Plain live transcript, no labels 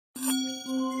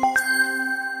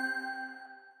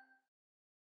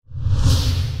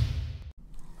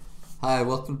Hi,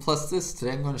 welcome to Plus This.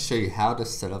 Today I'm going to show you how to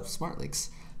set up smart links.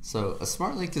 So a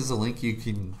smart link is a link you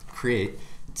can create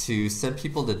to send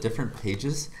people to different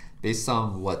pages based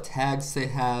on what tags they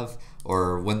have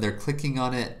or when they're clicking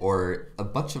on it or a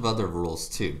bunch of other rules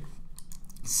too.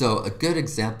 So a good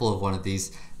example of one of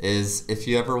these is if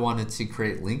you ever wanted to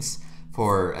create links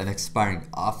for an expiring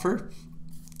offer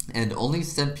and only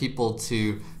send people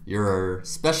to your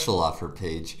special offer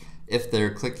page if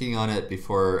they're clicking on it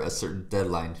before a certain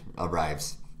deadline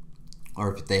arrives,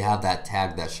 or if they have that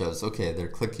tag that shows, okay, they're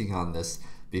clicking on this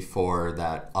before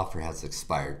that offer has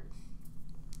expired.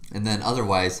 And then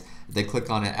otherwise, if they click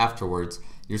on it afterwards,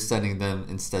 you're sending them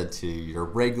instead to your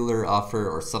regular offer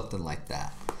or something like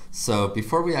that. So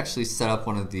before we actually set up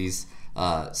one of these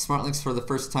smart links for the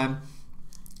first time,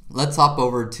 let's hop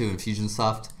over to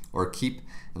Infusionsoft or Keep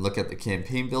and look at the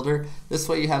campaign builder. This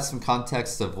way you have some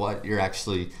context of what you're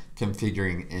actually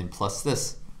configuring in Plus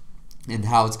This and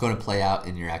how it's going to play out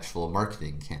in your actual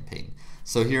marketing campaign.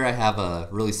 So here I have a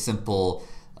really simple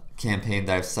campaign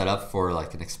that I've set up for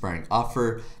like an expiring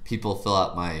offer. People fill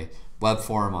out my web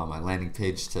form on my landing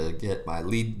page to get my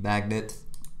lead magnet,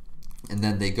 and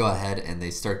then they go ahead and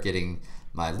they start getting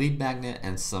my lead magnet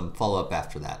and some follow-up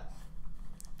after that.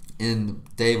 In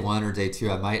day one or day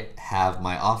two, I might have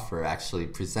my offer actually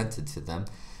presented to them,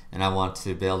 and I want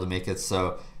to be able to make it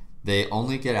so they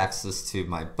only get access to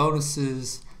my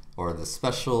bonuses or the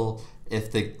special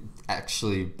if they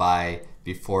actually buy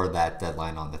before that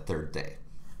deadline on the third day.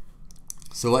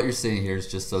 So what you're seeing here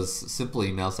is just those simple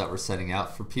emails that we're sending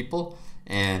out for people,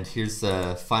 and here's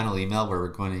the final email where we're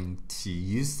going to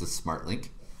use the smart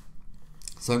link.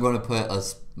 So I'm going to put a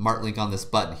smart link on this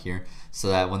button here so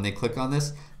that when they click on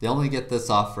this, they only get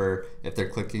this offer if they're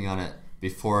clicking on it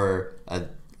before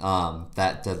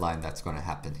that deadline that's going to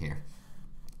happen here.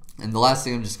 And the last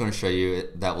thing I'm just going to show you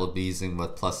that we'll be using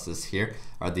with Plus This here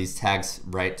are these tags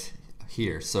right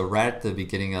here. So right at the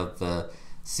beginning of the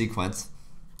sequence,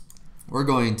 we're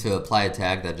going to apply a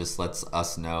tag that just lets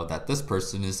us know that this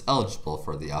person is eligible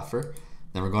for the offer.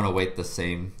 Then we're going to wait the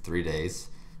same 3 days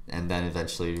and then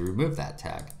eventually remove that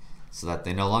tag so that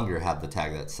they no longer have the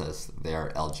tag that says they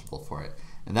are eligible for it.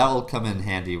 And that will come in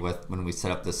handy with when we set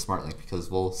up this smart link,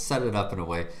 because we'll set it up in a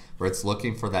way where it's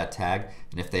looking for that tag,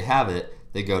 and if they have it,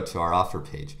 they go to our offer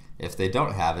page. If they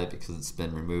don't have it because it's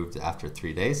been removed after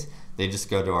 3 days, they just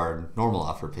go to our normal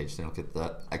offer page. They don't get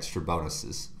the extra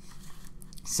bonuses.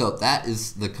 So that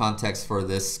is the context for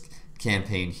this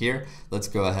campaign here. Let's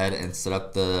go ahead and set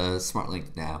up the smart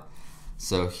link now.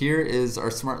 So here is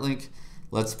our smart link.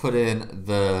 Let's put in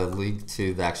the link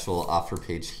to the actual offer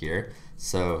page here.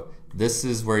 So this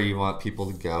is where you want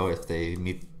people to go if they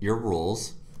meet your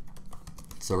rules.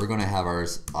 So we're going to have our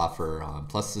offer on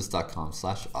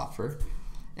plusthis.com/offer,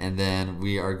 and then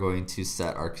we are going to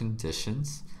set our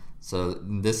conditions. So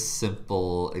in this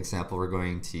simple example, we're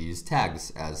going to use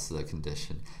tags as the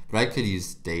condition, but I could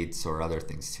use dates or other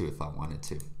things too if I wanted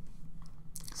to.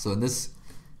 So in this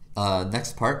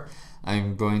next part,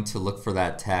 I'm going to look for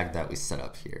that tag that we set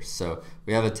up here. So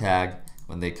we have a tag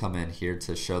when they come in here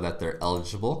to show that they're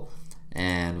eligible,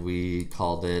 and we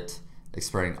called it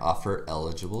expiring offer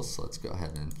eligible. So let's go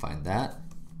ahead and find that.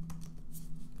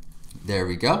 There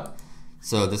we go.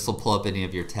 So this will pull up any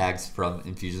of your tags from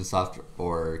Infusionsoft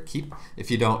or Keep. If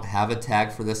you don't have a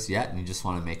tag for this yet and you just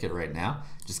want to make it right now,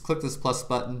 just click this plus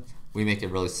button. We make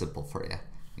it really simple for you.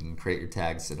 You can create your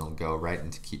tags and it'll go right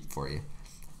into Keep for you.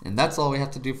 And that's all we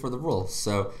have to do for the rule.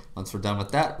 So once we're done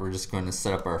with that, we're just going to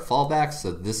set up our fallback.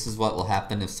 So this is what will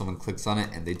happen if someone clicks on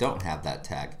it and they don't have that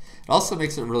tag. It also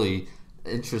makes it really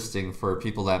interesting for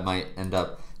people that might end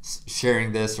up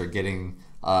sharing this or getting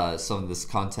some of this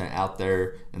content out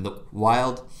there in the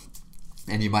wild,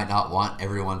 and you might not want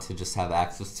everyone to just have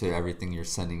access to everything you're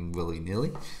sending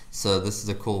willy-nilly. So this is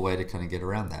a cool way to kind of get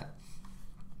around that.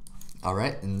 All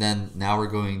right, and then now we're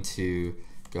going to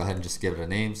go ahead and just give it a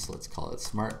name. So let's call it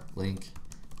Smart Link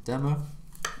Demo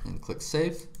and click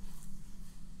Save.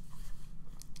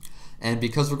 And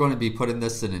because we're going to be putting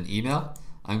this in an email,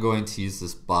 I'm going to use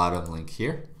this bottom link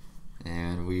here,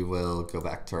 and we will go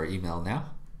back to our email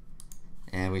now.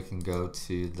 And we can go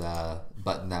to the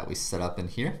button that we set up in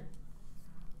here,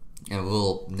 and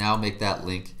we'll now make that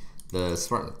link the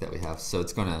smart link that we have. So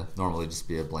it's going to normally just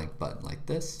be a blank button like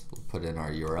this. We'll put in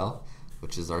our URL,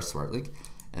 which is our smart link,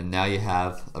 and now you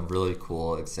have a really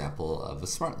cool example of a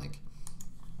smart link.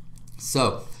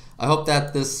 So I hope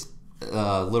that this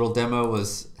little demo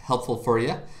was helpful for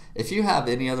you. If you have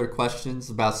any other questions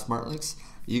about smart links,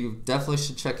 you definitely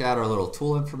should check out our little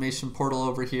tool information portal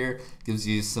over here. It gives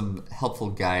you some helpful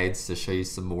guides to show you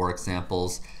some more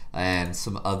examples and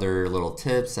some other little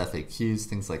tips, FAQs,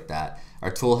 things like that.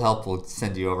 Our tool help will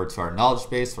send you over to our knowledge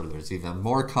base where there's even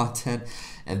more content.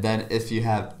 And then if you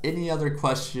have any other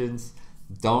questions,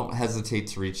 don't hesitate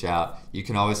to reach out. You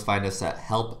can always find us at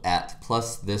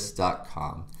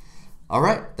help@plusthis.com. All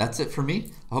right, that's it for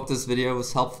me. I hope this video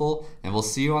was helpful, and we'll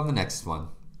see you on the next one.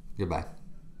 Goodbye.